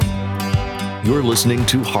You're listening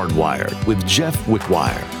to Hardwired with Jeff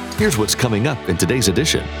Wickwire. Here's what's coming up in today's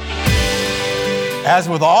edition. As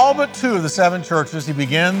with all but two of the seven churches, he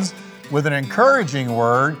begins with an encouraging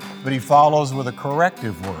word, but he follows with a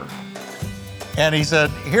corrective word. And he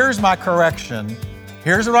said, here's my correction.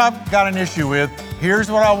 Here's what I've got an issue with.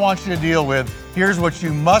 Here's what I want you to deal with. Here's what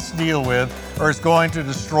you must deal with, or it's going to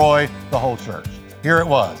destroy the whole church. Here it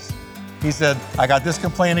was. He said, I got this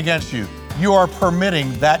complaint against you. You are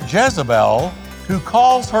permitting that Jezebel, who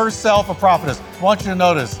calls herself a prophetess. I want you to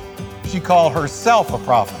notice, she called herself a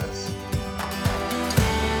prophetess.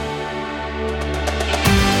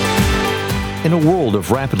 In a world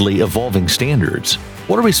of rapidly evolving standards,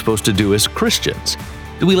 what are we supposed to do as Christians?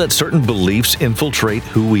 Do we let certain beliefs infiltrate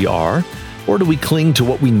who we are, or do we cling to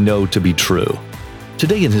what we know to be true?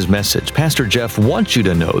 Today in his message, Pastor Jeff wants you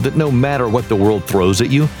to know that no matter what the world throws at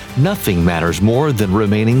you, nothing matters more than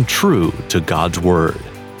remaining true to God's Word.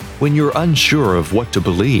 When you're unsure of what to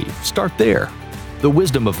believe, start there. The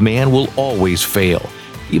wisdom of man will always fail,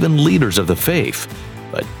 even leaders of the faith,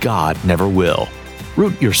 but God never will.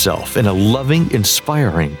 Root yourself in a loving,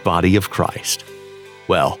 inspiring body of Christ.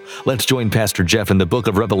 Well, let's join Pastor Jeff in the book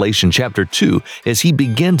of Revelation chapter 2 as he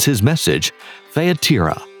begins his message,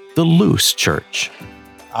 Thyatira, the loose church.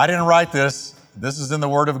 I didn't write this. This is in the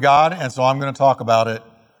Word of God, and so I'm going to talk about it.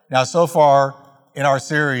 Now, so far in our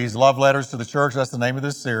series, Love Letters to the Church, that's the name of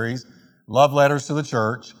this series, Love Letters to the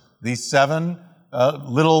Church, these seven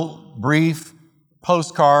little brief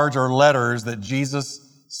postcards or letters that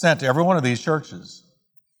Jesus sent to every one of these churches.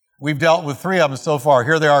 We've dealt with three of them so far.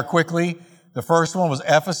 Here they are quickly. The first one was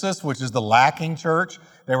Ephesus, which is the lacking church.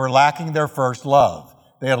 They were lacking their first love.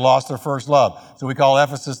 They had lost their first love. So we call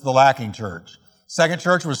Ephesus the lacking church. Second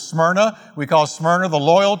church was Smyrna. We call Smyrna the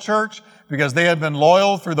loyal church because they had been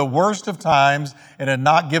loyal through the worst of times and had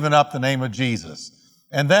not given up the name of Jesus.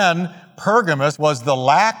 And then Pergamos was the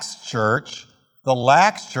lax church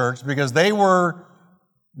because they were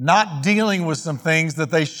not dealing with some things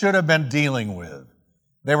that they should have been dealing with.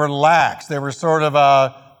 They were lax. They were sort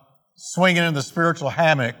of swinging in the spiritual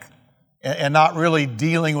hammock and not really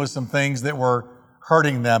dealing with some things that were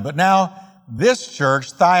hurting them. But now this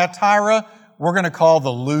church, Thyatira, we're going to call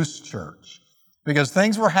the loose church because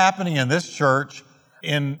things were happening in this church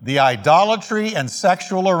in the idolatry and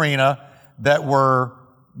sexual arena that were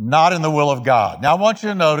not in the will of God. Now I want you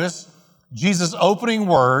to notice Jesus' opening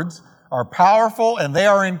words are powerful and they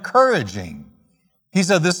are encouraging. He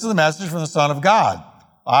said, this is the message from the Son of God.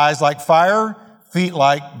 Eyes like fire, feet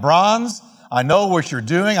like bronze. I know what you're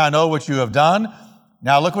doing. I know what you have done.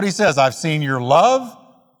 Now look what he says. I've seen your love,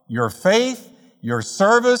 your faith, your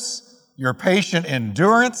service, your patient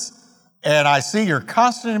endurance, and I see your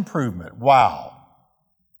constant improvement. Wow.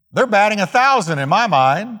 They're batting 1,000 in my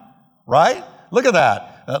mind, right? Look at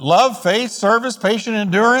that. Love, faith, service, patient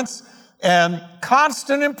endurance, and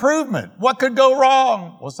constant improvement. What could go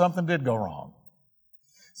wrong? Well, something did go wrong.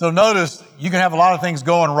 So notice you can have a lot of things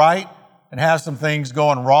going right and have some things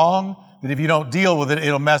going wrong that if you don't deal with it,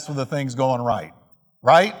 it'll mess with the things going right.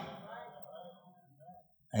 Right?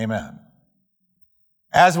 Amen.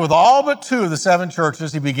 As with all but two of the seven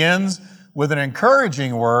churches, he begins with an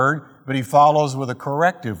encouraging word, but he follows with a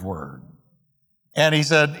corrective word. And he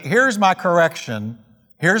said, here's my correction.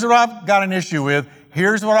 Here's what I've got an issue with.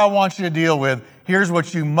 Here's what I want you to deal with. Here's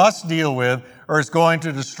what you must deal with, or it's going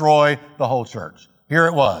to destroy the whole church. Here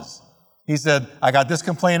it was. He said, I got this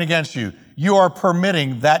complaint against you. You are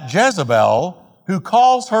permitting that Jezebel, who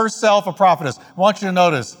calls herself a prophetess. I want you to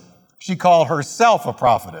notice, she called herself a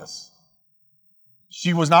prophetess.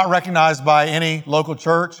 She was not recognized by any local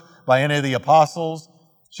church, by any of the apostles.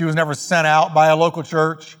 She was never sent out by a local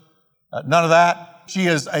church. None of that. She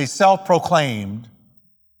is a self-proclaimed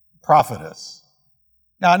prophetess.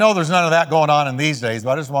 Now, I know there's none of that going on in these days,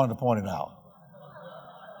 but I just wanted to point it out.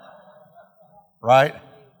 Right?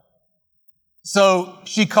 So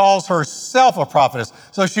she calls herself a prophetess.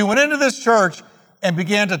 So she went into this church and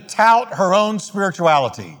began to tout her own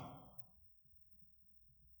spirituality.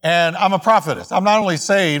 And I'm a prophetess. I'm not only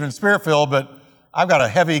saved and spirit-filled, but I've got a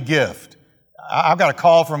heavy gift. I've got a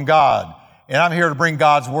call from God, and I'm here to bring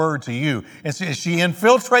God's word to you. And she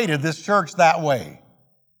infiltrated this church that way.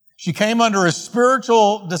 She came under a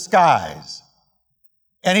spiritual disguise.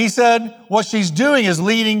 And he said, what she's doing is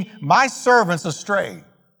leading my servants astray.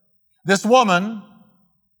 This woman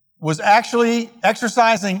was actually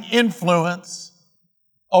exercising influence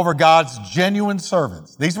over God's genuine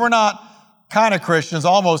servants. These were not kind of Christians,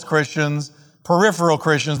 almost Christians, peripheral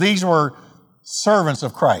Christians. These were servants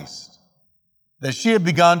of Christ that she had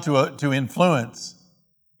begun to influence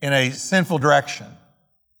in a sinful direction.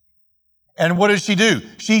 And what does she do?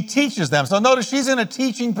 She teaches them. So notice she's in a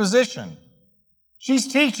teaching position.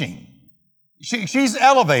 She's teaching. She's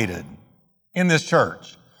elevated in this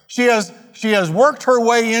church. She has worked her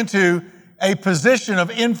way into a position of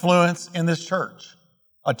influence in this church,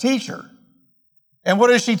 a teacher. And what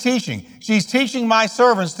is she teaching? She's teaching my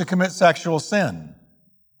servants to commit sexual sin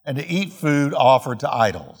and to eat food offered to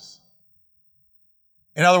idols.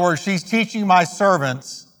 In other words, she's teaching my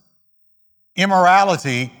servants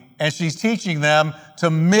immorality, and she's teaching them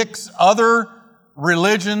to mix other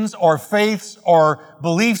religions or faiths or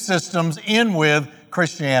belief systems in with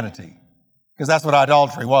Christianity. Because that's what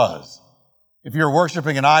idolatry was. If you were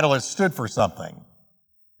worshiping an idol, it stood for something.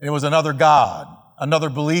 It was another god, another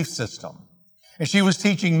belief system. And she was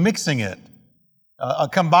teaching mixing it,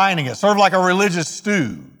 combining it, sort of like a religious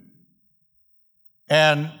stew.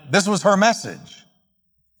 And this was her message.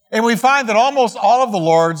 And we find that almost all of the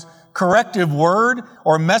Lord's corrective word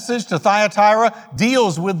or message to Thyatira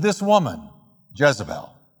deals with this woman,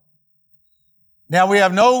 Jezebel. Now, we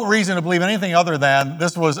have no reason to believe anything other than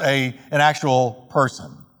this was an actual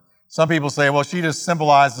person. Some people say, well, she just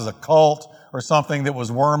symbolizes a cult or something that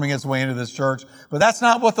was worming its way into this church. But that's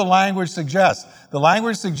not what the language suggests. The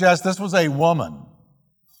language suggests this was a woman,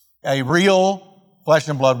 a real flesh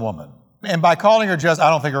and blood woman. And by calling her Jezebel, I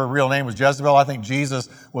don't think her real name was Jezebel. I think Jesus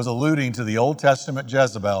was alluding to the Old Testament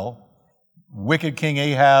Jezebel, wicked King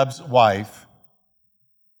Ahab's wife.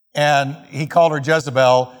 And he called her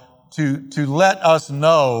Jezebel to let us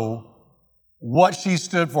know what she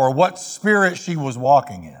stood for, what spirit she was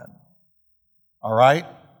walking in. All right?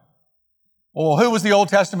 Well, who was the Old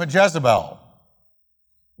Testament Jezebel?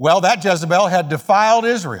 Well, that Jezebel had defiled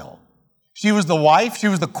Israel. She was the wife, she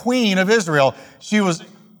was the queen of Israel. She was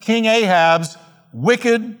King Ahab's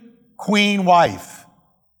wicked queen wife.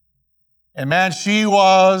 And man, she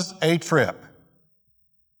was a trip,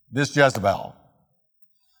 this Jezebel.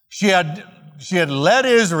 She had led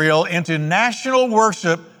Israel into national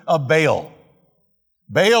worship of Baal.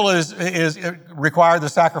 Baal it required the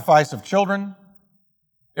sacrifice of children.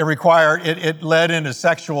 It led into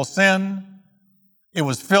sexual sin. It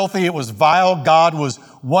was filthy. It was vile. God was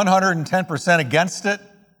 110% against it.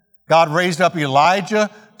 God raised up Elijah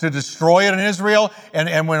to destroy it in Israel,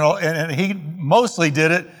 and he mostly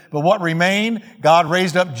did it. But what remained, God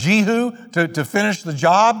raised up Jehu to finish the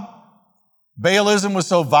job. Baalism was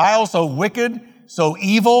so vile, so wicked, so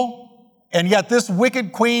evil, and yet this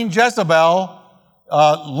wicked queen Jezebel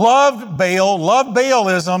loved Baal, loved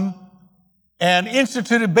Baalism, and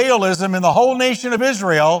instituted Baalism in the whole nation of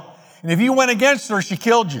Israel. And if you went against her, she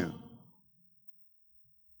killed you.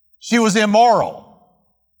 She was immoral.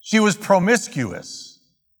 She was promiscuous.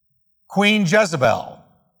 Queen Jezebel.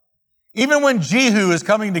 Even when Jehu is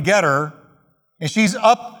coming to get her, and she's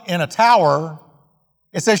up in a tower,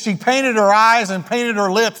 it says she painted her eyes and painted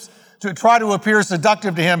her lips to try to appear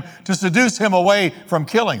seductive to him, to seduce him away from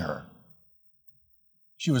killing her.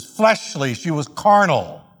 She was fleshly. She was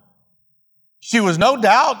carnal. She was no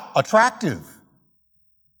doubt attractive.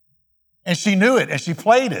 And she knew it, and she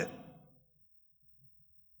played it.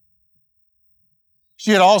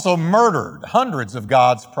 She had also murdered hundreds of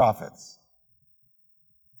God's prophets.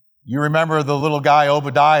 You remember the little guy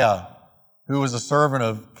Obadiah, who was a servant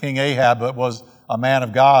of King Ahab, but was a man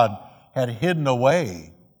of God, had hidden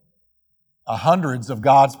away hundreds of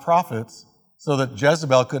God's prophets so that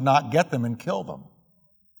Jezebel could not get them and kill them.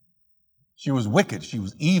 She was wicked. She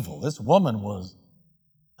was evil. This woman was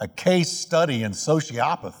a case study in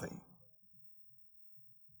sociopathy.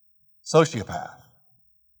 Sociopath.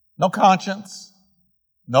 No conscience,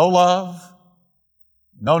 no love,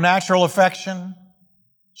 no natural affection.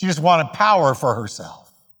 She just wanted power for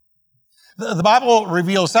herself. The Bible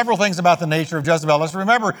reveals several things about the nature of Jezebel. Let's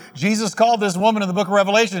remember, Jesus called this woman in the book of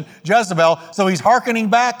Revelation Jezebel, so he's hearkening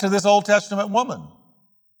back to this Old Testament woman.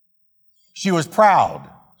 She was proud.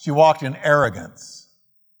 She walked in arrogance.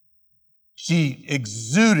 She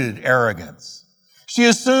exuded arrogance. She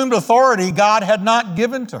assumed authority God had not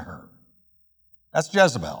given to her. That's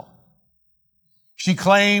Jezebel. She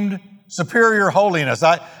claimed superior holiness.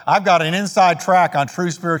 I've got an inside track on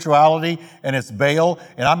true spirituality, and it's Baal,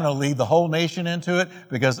 and I'm going to lead the whole nation into it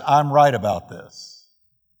because I'm right about this.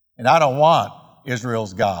 And I don't want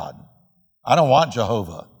Israel's God. I don't want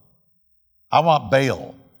Jehovah. I want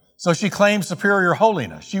Baal. So she claimed superior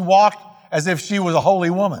holiness. She walked as if she was a holy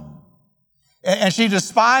woman. And she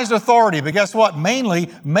despised authority, but guess what? Mainly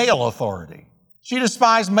male authority. She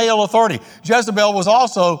despised male authority. Jezebel was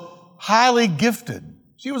also highly gifted.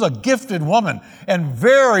 She was a gifted woman and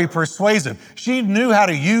very persuasive. She knew how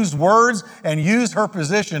to use words and use her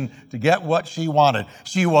position to get what she wanted.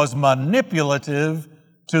 She was manipulative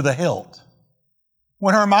to the hilt.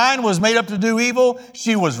 When her mind was made up to do evil,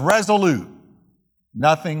 she was resolute.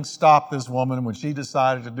 Nothing stopped this woman when she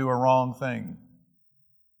decided to do a wrong thing.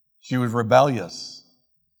 She was rebellious.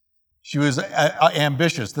 She was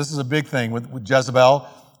ambitious. This is a big thing with Jezebel.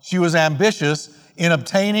 She was ambitious in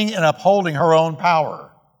obtaining and upholding her own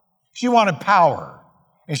power. She wanted power,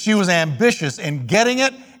 and she was ambitious in getting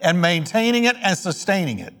it and maintaining it and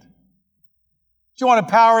sustaining it. She wanted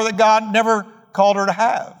power that God never called her to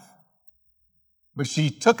have. But she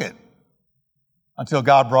took it until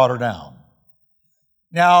God brought her down.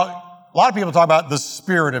 Now, a lot of people talk about the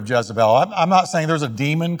spirit of Jezebel. I'm not saying there's a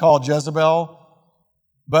demon called Jezebel,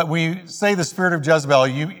 but when you say the spirit of Jezebel,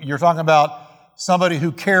 you're talking about somebody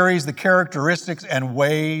who carries the characteristics and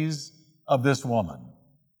ways of this woman.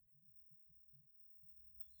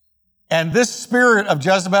 And this spirit of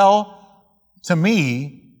Jezebel, to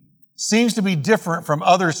me, seems to be different from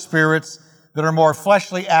other spirits that are more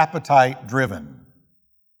fleshly appetite driven.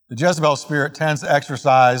 The Jezebel spirit tends to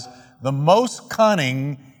exercise the most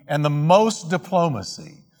cunning and the most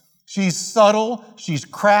diplomacy. She's subtle, she's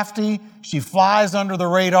crafty, she flies under the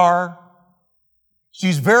radar.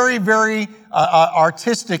 She's very, very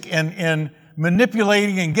artistic in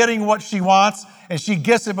manipulating and getting what she wants, and she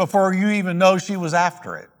gets it before you even know she was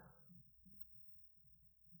after it.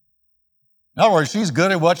 In other words, she's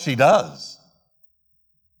good at what she does.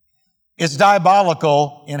 It's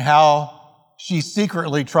diabolical in how she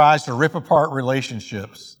secretly tries to rip apart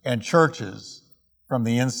relationships and churches from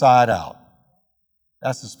the inside out.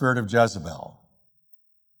 That's the spirit of Jezebel.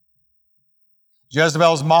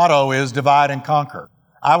 Jezebel's motto is divide and conquer.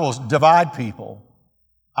 I will divide people.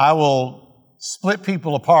 I will split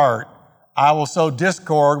people apart. I will sow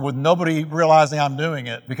discord with nobody realizing I'm doing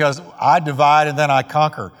it because I divide and then I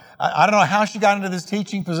conquer. I don't know how she got into this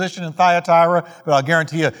teaching position in Thyatira, but I'll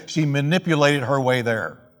guarantee you she manipulated her way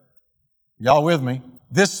there. Y'all with me?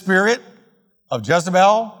 This spirit of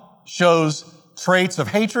Jezebel shows traits of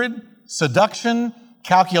hatred, seduction,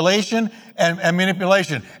 calculation, and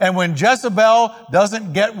manipulation. And when Jezebel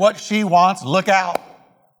doesn't get what she wants, look out,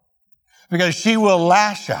 because she will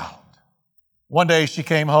lash out. One day she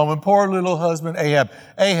came home, and poor little husband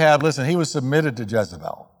Ahab, listen, he was submitted to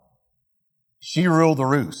Jezebel. She ruled the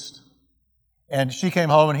roost. And she came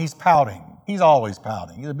home, and he's pouting. He's always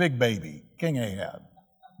pouting. He's a big baby, King Ahab,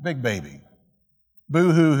 big baby.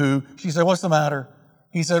 Boo-hoo-hoo. She said, what's the matter?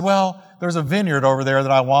 He said, well, there's a vineyard over there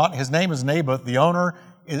that I want. His name is Naboth. The owner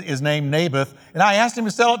is named Naboth. And I asked him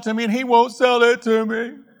to sell it to me, and he won't sell it to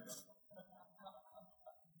me.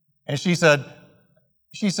 And she said,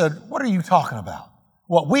 what are you talking about?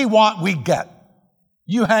 What we want, we get.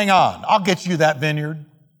 You hang on. I'll get you that vineyard.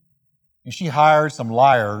 And she hired some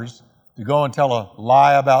liars to go and tell a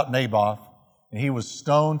lie about Naboth, and he was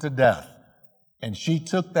stoned to death. And she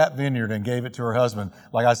took that vineyard and gave it to her husband.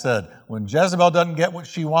 Like I said, when Jezebel doesn't get what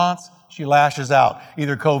she wants, she lashes out,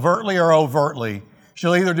 either covertly or overtly.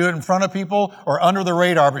 She'll either do it in front of people or under the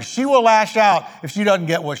radar, but she will lash out if she doesn't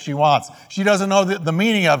get what she wants. She doesn't know the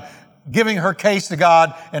meaning of giving her case to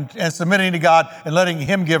God and submitting to God and letting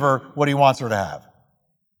Him give her what He wants her to have.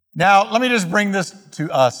 Now, let me just bring this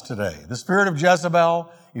to us today. The spirit of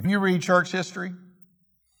Jezebel, if you read church history,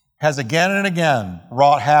 has again and again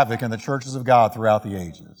wrought havoc in the churches of God throughout the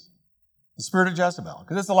ages. The spirit of Jezebel,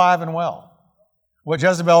 because it's alive and well. What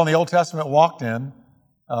Jezebel in the Old Testament walked in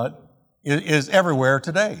is everywhere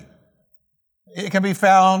today. It can be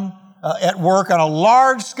found at work on a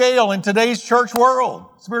large scale in today's church world.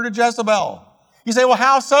 Spirit of Jezebel. You say, well,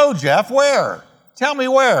 how so, Jeff? Where? Tell me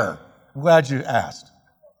where. I'm glad you asked.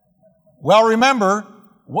 Well, remember,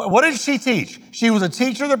 what did she teach? She was a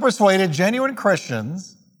teacher that persuaded genuine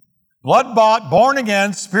Christians, blood-bought,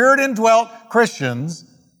 born-again, spirit-indwelt Christians,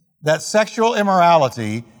 that sexual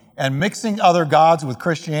immorality and mixing other gods with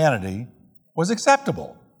Christianity was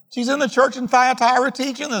acceptable. She's in the church in Thyatira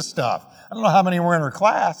teaching this stuff. I don't know how many were in her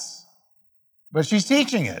class, but she's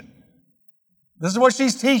teaching it. This is what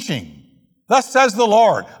she's teaching. Thus says the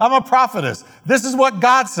Lord. I'm a prophetess. This is what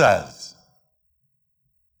God says.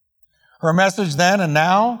 Her message then and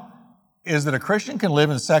now is that a Christian can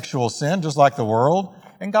live in sexual sin just like the world,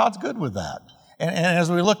 and God's good with that. And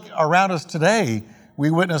as we look around us today,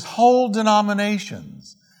 we witness whole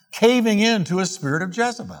denominations caving into a spirit of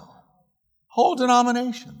Jezebel. Whole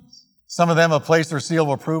denominations. Some of them have placed their seal of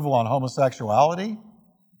approval on homosexuality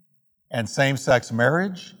and same-sex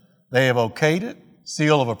marriage. They have okayed it,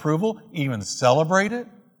 seal of approval, even celebrate it.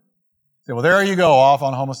 Say, well, there you go, off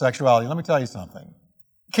on homosexuality. Let me tell you something.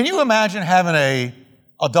 Can you imagine having a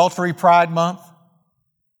adultery pride month?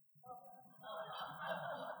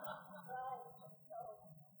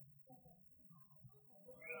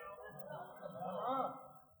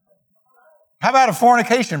 How about a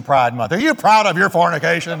fornication pride month? Are you proud of your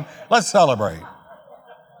fornication? Let's celebrate.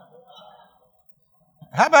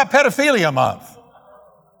 How about pedophilia month?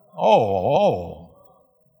 Oh.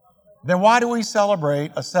 Then why do we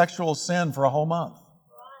celebrate a sexual sin for a whole month?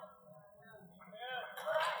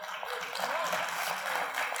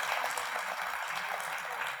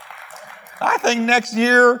 I think next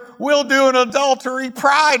year we'll do an adultery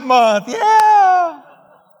pride month. Yeah.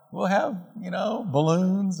 We'll have,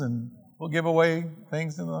 balloons and we'll give away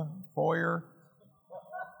things in the foyer.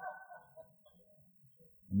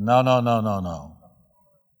 No.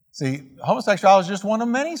 See, homosexuality is just one of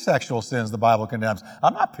many sexual sins the Bible condemns.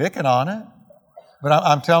 I'm not picking on it, but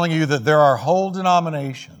I'm telling you that there are whole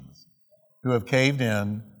denominations who have caved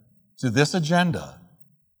in to this agenda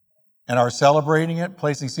and are celebrating it,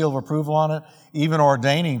 placing seal of approval on it, even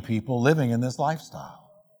ordaining people living in this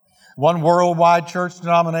lifestyle. One worldwide church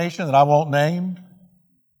denomination that I won't name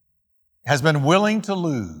has been willing to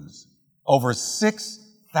lose over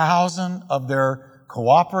 6,000 of their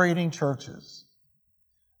cooperating churches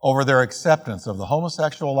over their acceptance of the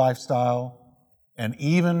homosexual lifestyle and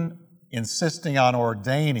even insisting on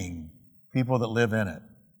ordaining people that live in it.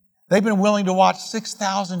 They've been willing to watch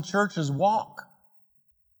 6,000 churches walk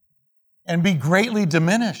and be greatly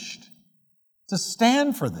diminished to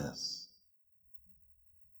stand for this.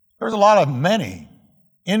 There's a lot of many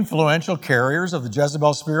influential carriers of the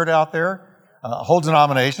Jezebel spirit out there, whole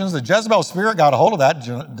denominations. The Jezebel spirit got a hold of that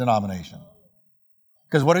denomination.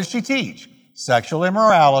 Because what does she teach? Sexual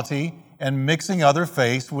immorality and mixing other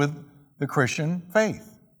faiths with the Christian faith.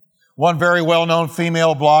 One very well-known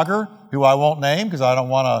female blogger, who I won't name because I don't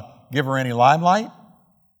want to give her any limelight.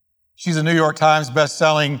 She's a New York Times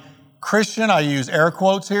best-selling Christian, I use air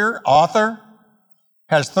quotes here, author,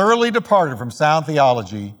 has thoroughly departed from sound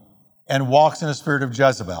theology and walks in a spirit of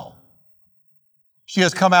Jezebel. She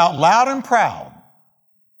has come out loud and proud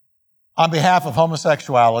on behalf of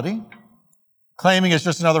homosexuality, claiming it's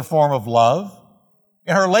just another form of love.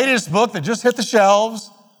 In her latest book that just hit the shelves,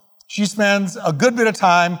 she spends a good bit of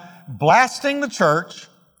time blasting the church,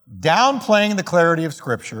 downplaying the clarity of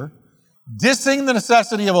Scripture, dissing the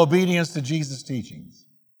necessity of obedience to Jesus' teachings.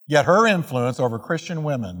 Yet her influence over Christian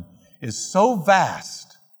women is so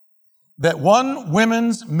vast that one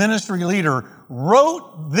women's ministry leader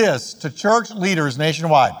wrote this to church leaders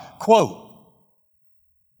nationwide, quote,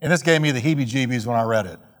 and this gave me the heebie-jeebies when I read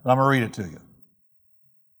it, but I'm going to read it to you.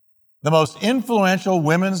 The most influential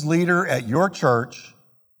women's leader at your church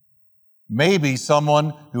may be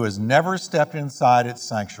someone who has never stepped inside its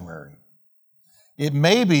sanctuary. It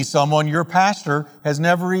may be someone your pastor has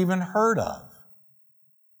never even heard of.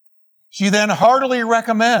 She then heartily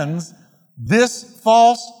recommends this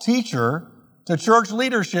false teacher to church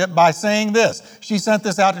leadership by saying this. She sent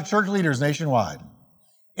this out to church leaders nationwide.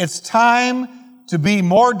 It's time to be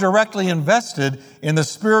more directly invested in the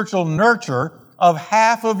spiritual nurture of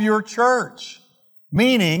half of your church.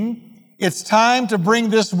 Meaning, it's time to bring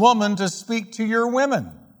this woman to speak to your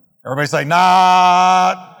women. Everybody say,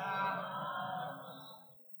 not.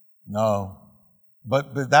 No.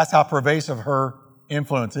 But that's how pervasive her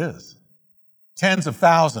influence is. Tens of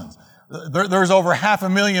thousands. There's over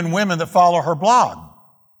 500,000 women that follow her blog.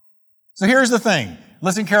 So here's the thing.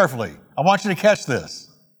 Listen carefully. I want you to catch this.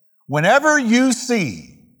 Whenever you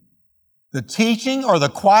see the teaching or the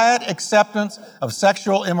quiet acceptance of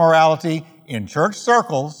sexual immorality in church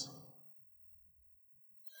circles,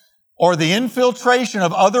 or the infiltration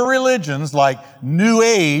of other religions like New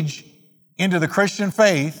Age into the Christian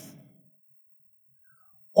faith,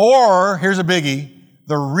 or, here's a biggie,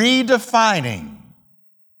 the redefining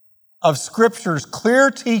of Scripture's clear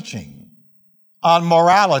teaching on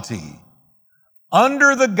morality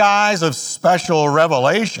under the guise of special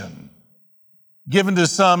revelation given to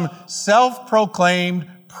some self-proclaimed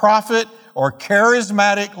prophet or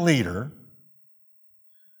charismatic leader,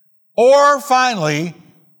 or finally,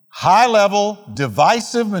 high-level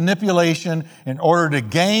divisive manipulation in order to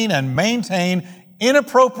gain and maintain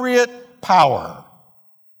inappropriate power.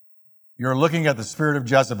 You're looking at the spirit of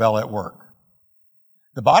Jezebel at work.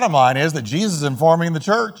 The bottom line is that Jesus is informing the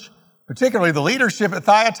church, particularly the leadership at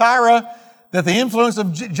Thyatira, that the influence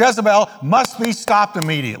of Jezebel must be stopped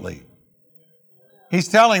immediately. He's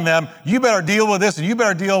telling them, you better deal with this and you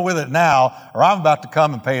better deal with it now, or I'm about to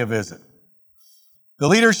come and pay a visit. The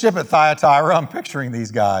leadership at Thyatira, I'm picturing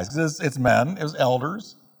these guys, because it's men, it was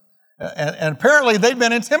elders, and apparently they'd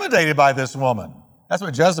been intimidated by this woman. That's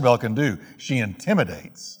what Jezebel can do. She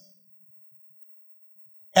intimidates.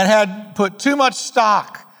 And had put too much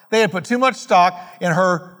stock. They had put too much stock in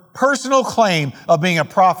her personal claim of being a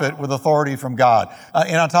prophet with authority from God.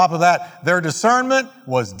 And on top of that, their discernment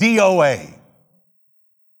was DOA.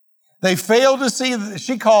 They failed to see,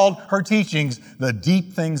 she called her teachings the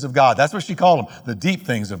deep things of God. That's what she called them, the deep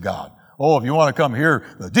things of God. Oh, if you want to come hear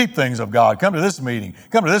the deep things of God, come to this meeting,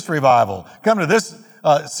 come to this revival, come to this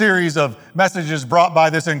series of messages brought by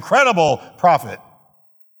this incredible prophet.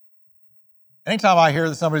 Anytime I hear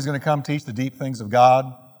that somebody's going to come teach the deep things of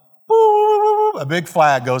God, a big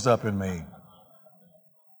flag goes up in me.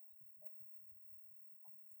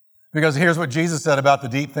 Because here's what Jesus said about the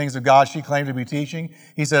deep things of God she claimed to be teaching.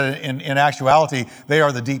 He said, in actuality, they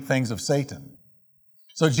are the deep things of Satan.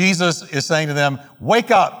 So Jesus is saying to them,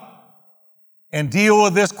 wake up and deal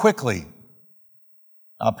with this quickly.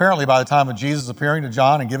 Apparently, by the time of Jesus appearing to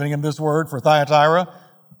John and giving him this word for Thyatira,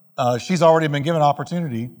 she's already been given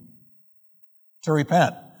opportunity to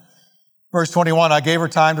repent. Verse 21, I gave her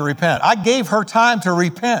time to repent. I gave her time to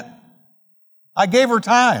repent. I gave her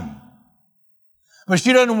time. But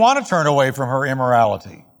she doesn't want to turn away from her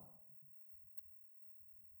immorality.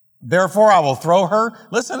 Therefore, I will throw her.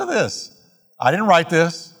 Listen to this. I didn't write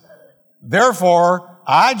this. Therefore,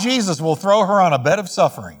 I, Jesus, will throw her on a bed of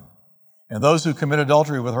suffering, and those who commit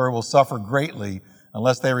adultery with her will suffer greatly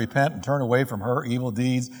unless they repent and turn away from her evil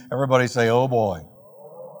deeds. Everybody say, oh boy,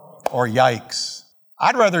 or yikes.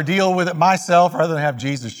 I'd rather deal with it myself rather than have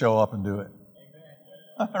Jesus show up and do it.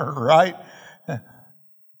 Right?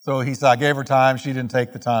 So he said, I gave her time. She didn't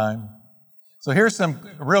take the time. So here's some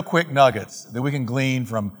real quick nuggets that we can glean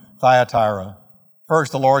from Thyatira.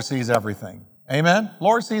 First, the Lord sees everything. Amen?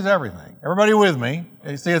 Lord sees everything. Everybody with me?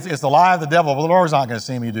 You see, it's the lie of the devil, but the Lord's not going to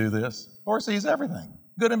see me do this. The Lord sees everything,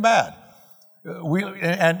 good and bad.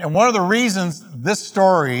 And one of the reasons this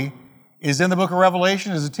story is in the book of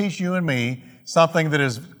Revelation is to teach you and me something that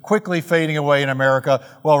is quickly fading away in America.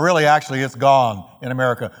 Well, really, actually, it's gone in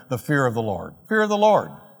America. The fear of the Lord. Fear of the Lord.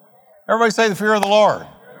 Everybody say the fear of the Lord.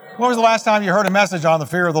 When was the last time you heard a message on the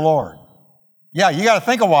fear of the Lord? Yeah, you got to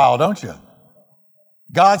think a while, don't you?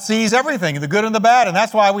 God sees everything, the good and the bad, and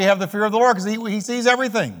that's why we have the fear of the Lord, because He sees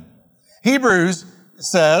everything. Hebrews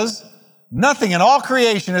says, nothing in all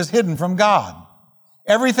creation is hidden from God.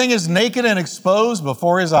 Everything is naked and exposed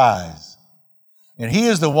before His eyes. And He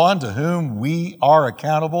is the one to whom we are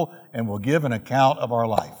accountable and will give an account of our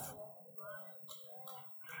life.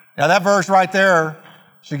 Now that verse right there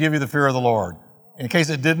should give you the fear of the Lord. In case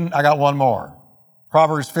it didn't, I got one more.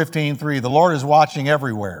 Proverbs 15:3, the Lord is watching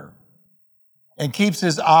everywhere and keeps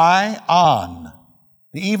His eye on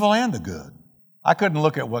the evil and the good. I couldn't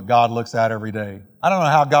look at what God looks at every day. I don't know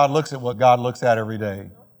how God looks at what God looks at every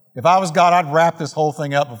day. If I was God, I'd wrap this whole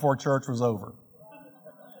thing up before church was over.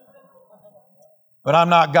 But I'm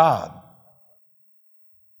not God.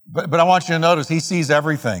 But I want you to notice He sees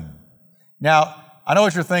everything. Now, I know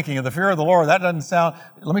what you're thinking of the fear of the Lord. That doesn't sound,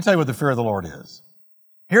 let me tell you what the fear of the Lord is.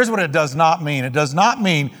 Here's what it does not mean. It does not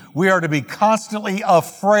mean we are to be constantly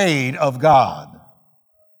afraid of God.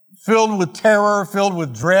 Filled with terror, filled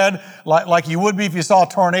with dread, like you would be if you saw a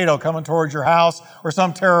tornado coming towards your house or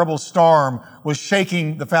some terrible storm was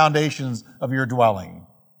shaking the foundations of your dwelling.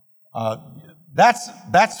 That's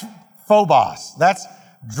phobos. That's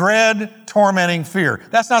dread, tormenting fear.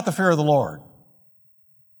 That's not the fear of the Lord.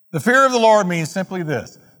 The fear of the Lord means simply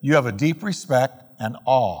this. You have a deep respect and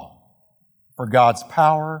awe for God's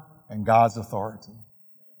power and God's authority.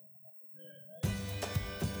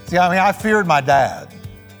 See, I feared my dad.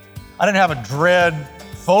 I didn't have a dread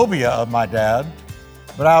phobia of my dad,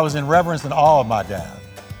 but I was in reverence and awe of my dad.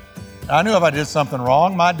 And I knew if I did something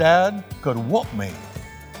wrong, my dad could whoop me,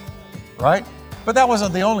 right? But that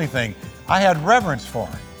wasn't the only thing. I had reverence for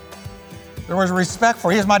him. There was respect for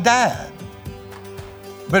him. He was my dad.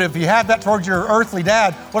 But if you have that towards your earthly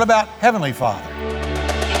dad, what about Heavenly Father?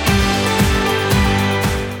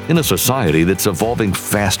 In a society that's evolving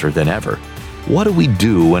faster than ever, what do we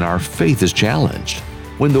do when our faith is challenged?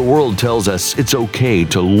 When the world tells us it's okay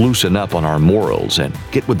to loosen up on our morals and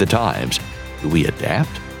get with the times, do we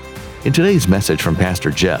adapt? In today's message from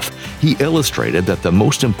Pastor Jeff, he illustrated that the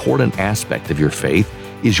most important aspect of your faith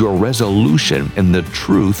is your resolution in the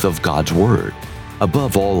truth of God's Word.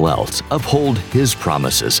 Above all else, uphold His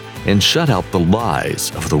promises and shut out the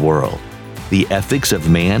lies of the world. The ethics of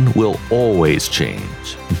man will always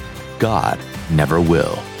change. God never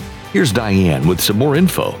will. Here's Diane with some more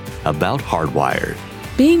info about Hardwired.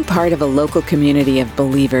 Being part of a local community of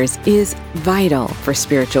believers is vital for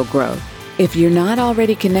spiritual growth. If you're not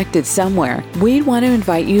already connected somewhere, we'd want to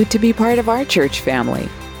invite you to be part of our church family.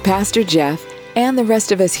 Pastor Jeff and the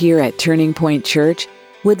rest of us here at Turning Point Church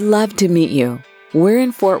would love to meet you. We're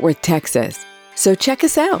in Fort Worth, Texas, so check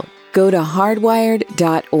us out. Go to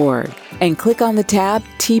hardwired.org and click on the tab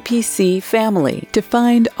TPC Family to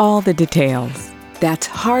find all the details. That's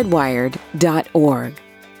hardwired.org.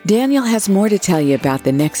 Daniel has more to tell you about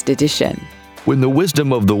the next edition. When the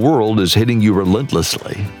wisdom of the world is hitting you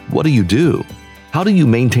relentlessly, what do? How do you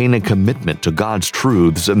maintain a commitment to God's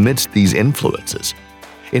truths amidst these influences?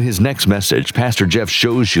 In his next message, Pastor Jeff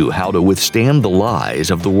shows you how to withstand the lies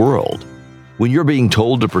of the world. When you're being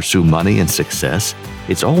told to pursue money and success,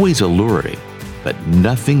 it's always alluring, but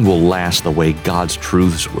nothing will last the way God's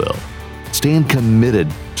truths will. Stand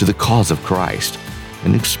committed to the cause of Christ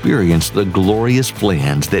and experience the glorious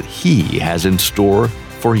plans that He has in store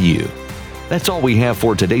for you. That's all we have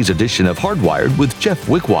for today's edition of Hardwired with Jeff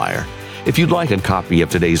Wickwire. If you'd like a copy of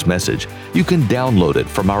today's message, you can download it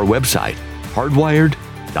from our website,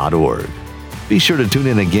 hardwired.org. Be sure to tune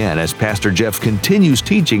in again as Pastor Jeff continues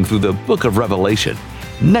teaching through the book of Revelation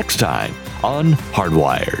next time on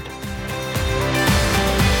Hardwired.